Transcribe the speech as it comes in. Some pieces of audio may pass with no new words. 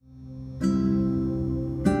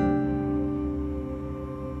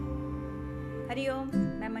हरिओम,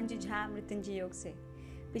 मैं मंजू मृत्युंजय योग से।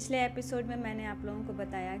 पिछले एपिसोड में मैंने आप लोगों को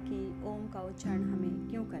बताया कि ओम का उच्चारण हमें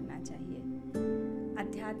क्यों करना चाहिए।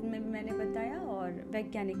 अध्यात्म में भी मैंने बताया और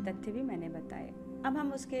वैज्ञानिक तथ्य भी मैंने बताए। अब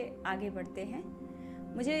हम उसके आगे बढ़ते हैं।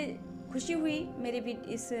 मुझे खुशी हुई मेरे भी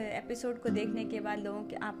इस एपिसोड को देखने के बाद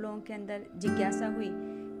आप लोगों के अंदर जिज्ञासा हुई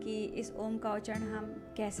कि इस ओम का उच्चारण हम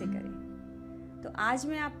कैसे करें। तो आज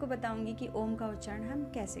मैं आपको बताऊंगी कि ओम का उच्चारण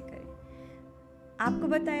हम कैसे करें। आपको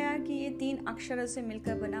बताया कि ये 3 अक्षरों से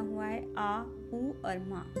मिलकर बना हुआ है, आ, ऊ और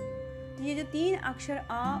माँ। तो ये जो 3 अक्षर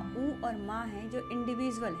आ, ऊ और माँ हैं, जो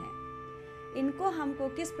इंडिविजुअल हैं, इनको हमको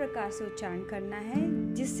किस प्रकार से उच्चारण करना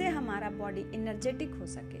है जिससे हमारा बॉडी एनर्जेटिक हो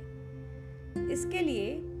सके। इसके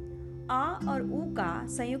लिए आ और ऊ का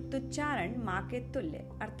संयुक्त उच्चारण माँ के तुल्य,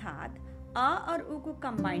 अर्थात आ और ऊ को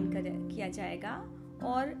कंबाइन किया जाएगा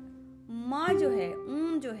और माँ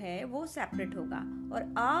जो है वो सेपरेट होगा और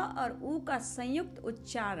आ और ऊ का संयुक्त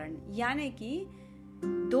उच्चारण यानी कि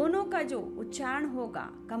दोनों का जो उच्चारण होगा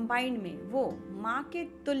कंबाइन में वो माँ के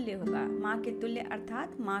तुल्य होगा। माँ के तुल्य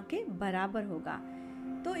अर्थात माँ के बराबर होगा।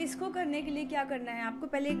 तो इसको करने के लिए क्या करना है, आपको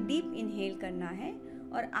पहले एक डीप इनहेल करना है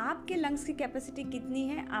और आपके लंग्स की कैपेसिटी कितनी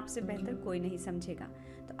है आपसे बेहतर कोई नहीं समझेगा।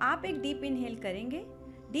 तो आप एक डीप इनहेल करेंगे।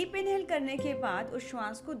 डीप इनहेल करने के बाद उस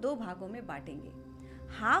श्वास को 2 भागों में बांटेंगे।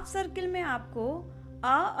 हाफ सर्किल में आपको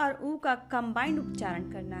आ और ऊ का कंबाइंड उच्चारण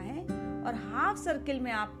करना है और हाफ सर्किल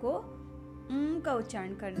में आपको का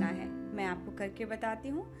उच्चारण करना है। मैं आपको करके बताती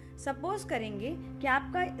हूँ। सपोज करेंगे कि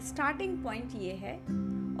आपका स्टार्टिंग पॉइंट ये है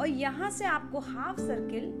और यहाँ से आपको हाफ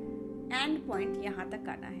सर्किल एंड पॉइंट यहाँ तक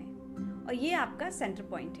आना है और ये आपका सेंटर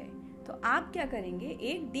पॉइंट है। तो आप क्या करेंगे,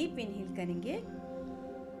 एक डीप इनहेल करेंगे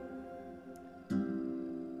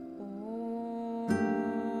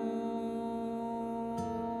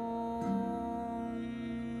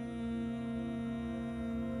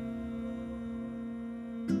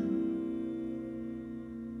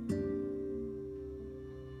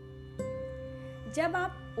जब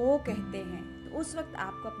आप ओ कहते हैं तो उस वक्त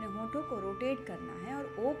आपको अपने होठों को रोटेट करना है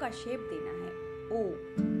और ओ का शेप देना है,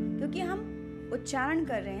 ओ, क्योंकि हम उच्चारण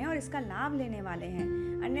कर रहे हैं और इसका लाभ लेने वाले हैं।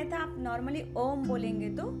 अन्यथा आप नॉर्मली ओम बोलेंगे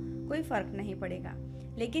तो कोई फर्क नहीं पड़ेगा।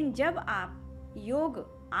 लेकिन जब आप योग,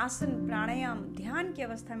 आसन, प्राणायाम, ध्यान की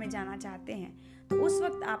अवस्था में जाना चाहते हैं तो उस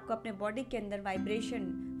वक्त आपको अपने बॉडी के अंदर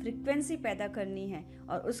वाइब्रेशन, फ्रीक्वेंसी पैदा करनी है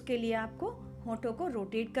और उसके लिए आपको होठों को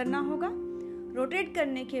रोटेट करना होगा। रोटेट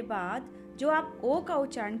करने के बाद जो आप ओ का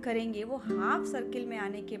उच्चारण करेंगे वो हाफ सर्किल में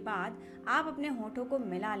आने के बाद आप अपने होठों को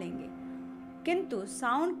मिला लेंगे, किंतु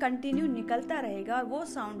साउंड कंटिन्यू निकलता रहेगा और वो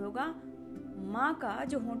साउंड होगा माँ का,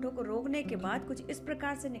 जो होठों को रोकने के बाद कुछ इस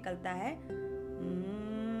प्रकार से निकलता है।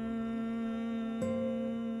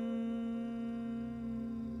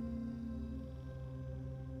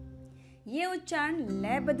 ये उच्चारण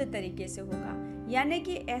लयबद्ध तरीके से होगा, यानी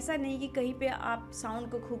कि ऐसा नहीं कि कहीं पे आप साउंड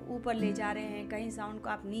को खूब ऊपर ले जा रहे हैं, कहीं साउंड को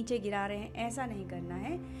आप नीचे गिरा रहे हैं, ऐसा नहीं करना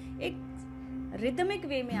है। एक रिदमिक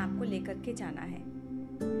वे में आपको लेकर के जाना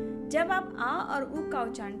है। जब आप आ और ऊ का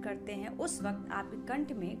उच्चारण करते हैं उस वक्त आपके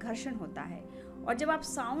कंठ में घर्षण होता है और जब आप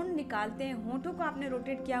साउंड निकालते हैं, होठों को आपने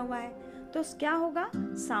रोटेट किया हुआ है, तो क्या होगा,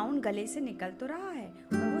 साउंड गले से निकल तो रहा है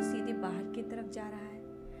और वो सीधे बाहर की तरफ जा रहा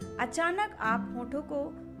है। अचानक आप होठों को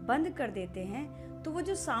बंद कर देते हैं तो वो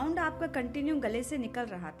जो साउंड आपका कंटिन्यू गले से निकल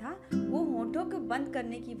रहा था वो होठों को बंद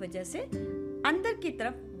करने की वजह से अंदर की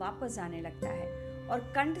तरफ वापस जाने लगता है और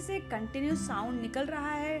कंठ से कंटिन्यू साउंड निकल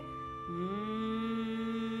रहा है।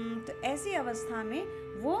 तो ऐसी अवस्था में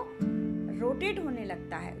वो रोटेट होने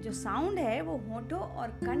लगता है। जो साउंड है वो होठों और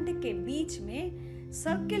कंठ के बीच में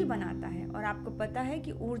सर्किल बनाता है और आपको पता है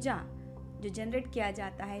कि ऊर्जा जो जनरेट किया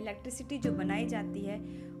जाता है, इलेक्ट्रिसिटी जो बनाई जाती है,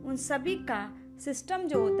 उन सभी का सिस्टम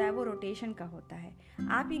जो होता है वो रोटेशन का होता है।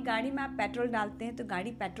 आप ही गाड़ी में आप पेट्रोल डालते हैं तो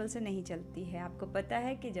गाड़ी पेट्रोल से नहीं चलती है। आपको पता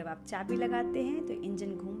है कि जब आप चाबी लगाते हैं तो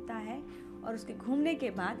इंजन घूमता है और उसके घूमने के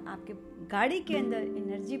बाद आपके गाड़ी के अंदर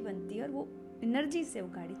एनर्जी बनती है और वो एनर्जी से वो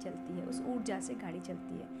गाड़ी चलती है, उस ऊर्जा से गाड़ी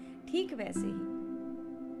चलती है। ठीक वैसे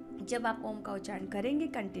ही जब आप ओम का उच्चारण करेंगे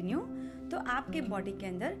कंटिन्यू तो आपके बॉडी के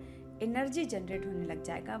अंदर एनर्जी जनरेट होने लग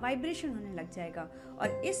जाएगा, वाइब्रेशन होने लग जाएगा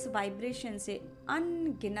और इस वाइब्रेशन से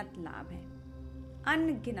अनगिनत लाभ है,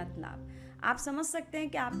 अनगिनत लाभ। आप समझ सकते हैं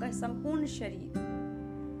कि आपका संपूर्ण शरीर,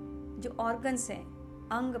 जो ऑर्गन्स हैं,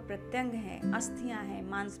 अंग प्रत्यंग हैं, अस्थियां हैं,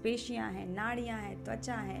 मांसपेशियां हैं, नाड़ियां हैं,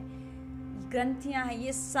 त्वचा है, ग्रंथियां हैं,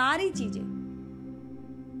 ये सारी चीजें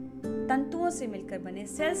तंतुओं से मिलकर बने,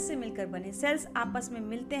 सेल्स से मिलकर बने। सेल्स आपस में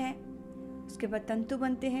मिलते हैं, उसके बाद तंतु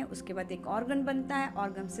बनते हैं, उसके बाद एक ऑर्गन बनता है,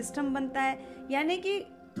 ऑर्गन सिस्टम बनता है। यानी कि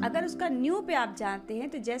अगर उसका न्यू पे आप जानते हैं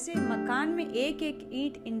तो जैसे मकान में एक एक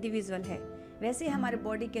ईंट इंडिविजुअल है, वैसे हमारे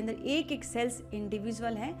बॉडी के अंदर एक एक सेल्स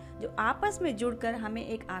इंडिविजुअल हैं जो आपस में जुड़कर हमें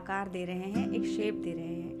एक आकार दे रहे हैं, एक शेप दे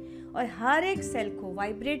रहे हैं, और हर एक सेल को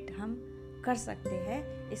वाइब्रेट हम कर सकते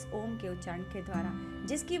हैं इस ओम के उच्चारण के द्वारा,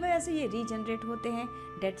 जिसकी वजह से ये रीजनरेट होते हैं,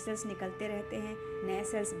 डेड सेल्स निकलते रहते हैं, नए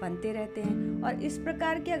सेल्स बनते रहते हैं। और इस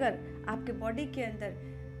प्रकार के अगर आपके बॉडी के अंदर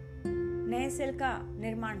नए सेल का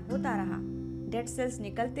निर्माण होता रहा, डेड सेल्स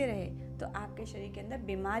निकलते रहे, तो आपके शरीर के अंदर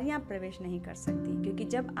बीमारियां प्रवेश नहीं कर सकती। क्योंकि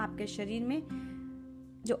जब आपके शरीर में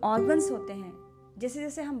जो ऑर्गन्स होते हैं, जैसे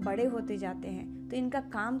जैसे हम बड़े होते जाते हैं, तो इनका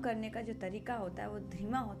काम करने का जो तरीका होता है वो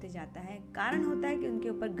धीमा होते जाता है। कारण होता है कि उनके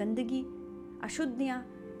ऊपर गंदगी, अशुद्धियाँ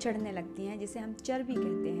चढ़ने लगती हैं, जिसे हम चर्बी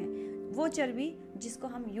कहते हैं, वो चर्बी जिसको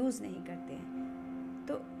हम यूज़ नहीं करते हैं।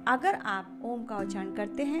 तो अगर आप ओम का उच्चारण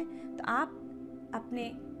करते हैं तो आप अपने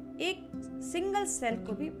एक सिंगल सेल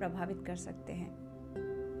को भी प्रभावित कर सकते हैं।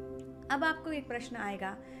 अब आपको एक प्रश्न आएगा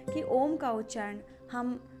कि ओम का उच्चारण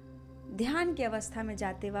हम ध्यान की अवस्था में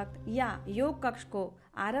जाते वक्त या योग कक्ष को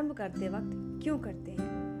आरंभ करते वक्त क्यों करते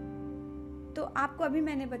हैं? तो आपको अभी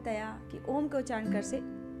मैंने बताया कि ओम का उच्चारण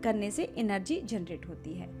करने से एनर्जी जनरेट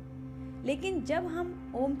होती है। लेकिन जब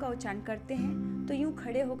हम ओम का उच्चारण करते हैं तो यूं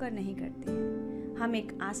खड़े होकर नहीं करते हैं, हम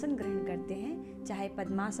एक आसन ग्रहण करते हैं, चाहे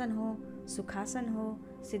पद्मासन हो, सुखासन हो,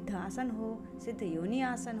 सिद्धासन हो, सिद्ध योनि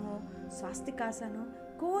आसन हो, स्वास्तिक आसन हो,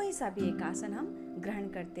 कोई सा भी एक आसन हम ग्रहण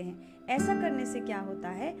करते हैं। ऐसा करने से क्या होता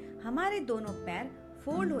है, हमारे दोनों पैर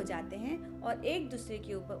फोल्ड हो जाते हैं और एक दूसरे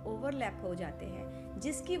के ऊपर ओवरलैप हो जाते हैं,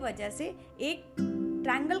 जिसकी वजह से एक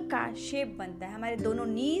ट्रायंगल का शेप बनता है। हमारे दोनों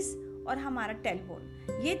नीज और हमारा टेलबोन,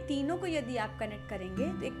 ये तीनों को यदि आप कनेक्ट करेंगे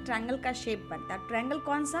तो एक ट्रायंगल का शेप बनता है। ट्रायंगल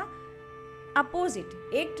कौन सा?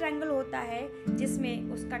 अपोजिट। एक ट्रायंगल होता है जिसमें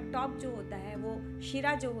उसका टॉप जो होता है वो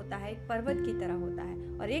शिरा जो होता है एक पर्वत की तरह होता है,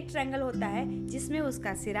 और एक ट्रायंगल होता है जिसमें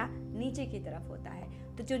उसका सिरा नीचे की तरफ होता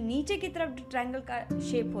है। तो जो नीचे की तरफ ट्रायंगल का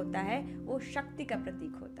शेप होता है वो शक्ति का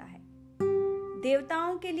प्रतीक होता है।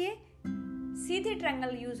 देवताओं के लिए सीधे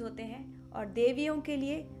ट्रायंगल यूज होते हैं और देवियों के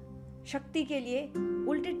लिए, शक्ति के लिए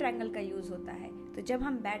उल्टे ट्रायंगल का यूज होता है। तो जब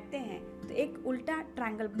हम बैठते हैं तो एक उल्टा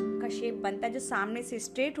ट्रायंगल का शेप बनता है जो सामने से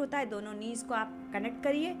स्ट्रेट होता है। दोनों नीज को आप कनेक्ट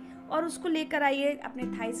करिए और उसको लेकर आइए अपने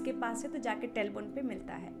थाइस के पास से, तो जाके टेलबोन पे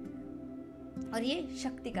मिलता है, और ये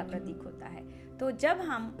शक्ति का प्रतीक होता है। तो जब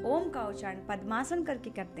हम ओम का उच्चारण पद्मासन करके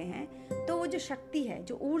करते हैं तो वो जो शक्ति है,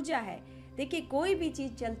 जो ऊर्जा है, देखिए कोई भी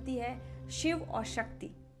चीज चलती है शिव और शक्ति,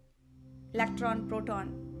 इलेक्ट्रॉन प्रोटॉन,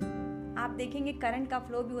 आप देखेंगे करंट का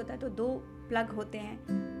फ्लो भी होता है तो दो प्लग होते हैं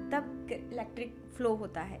तब इलेक्ट्रिक फ्लो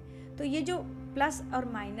होता है। तो ये जो प्लस और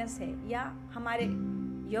माइनस है, या हमारे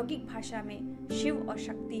यौगिक भाषा में शिव और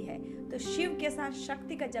शक्ति है, तो शिव के साथ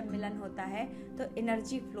शक्ति का जब मिलन होता है तो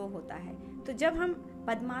एनर्जी फ्लो होता है। तो जब हम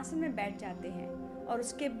पद्मासन में बैठ जाते हैं और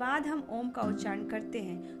उसके बाद हम ओम का उच्चारण करते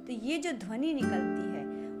हैं तो ये जो ध्वनि निकलती है,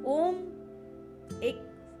 ओम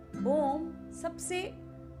सबसे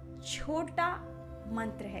छोटा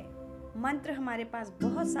मंत्र है। मंत्र हमारे पास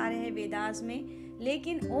बहुत सारे हैं वेदास में,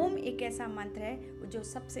 लेकिन ओम एक ऐसा मंत्र है जो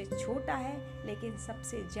सबसे छोटा है लेकिन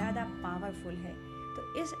सबसे ज्यादा पावरफुल है।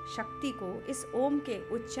 तो इस शक्ति को, इस ओम के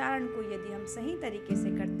उच्चारण को यदि हम सही तरीके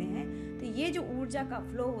से करते हैं तो ये जो ऊर्जा का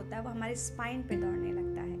फ्लो होता है वो हमारे स्पाइन पे दौड़ने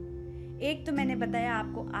लगता है। एक तो मैंने बताया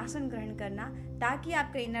आपको आसन ग्रहण करना, ताकि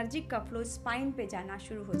आपका एनर्जी का फ्लो स्पाइन पे जाना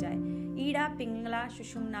शुरू हो जाए, ईड़ा पिंगला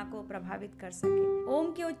सुषुम्ना को प्रभावित कर सके।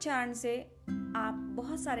 ओम के उच्चारण से आप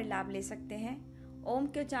बहुत सारे लाभ ले सकते हैं। ओम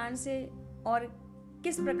के उच्चारण से और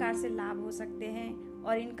किस प्रकार से लाभ हो सकते हैं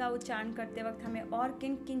और इनका उच्चारण करते वक्त हमें और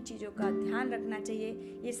किन किन चीज़ों का ध्यान रखना चाहिए,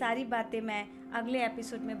 ये सारी बातें मैं अगले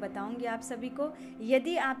एपिसोड में बताऊंगी आप सभी को।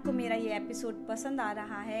 यदि आपको मेरा ये एपिसोड पसंद आ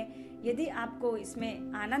रहा है, यदि आपको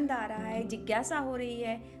इसमें आनंद आ रहा है, जिज्ञासा हो रही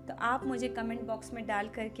है, तो आप मुझे कमेंट बॉक्स में डाल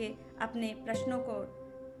करके अपने प्रश्नों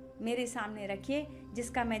को मेरे सामने रखिए,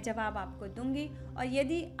 जिसका मैं जवाब आपको दूंगी। और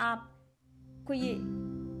यदि आपको ये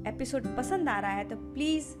एपिसोड पसंद आ रहा है तो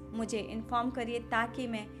प्लीज़ मुझे इन्फॉर्म करिए, ताकि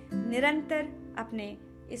मैं निरंतर अपने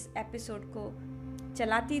इस एपिसोड को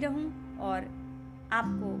चलाती रहूं और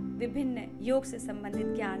आपको विभिन्न योग से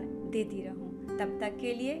संबंधित ज्ञान देती रहूं। तब तक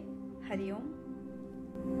के लिए हरिओम।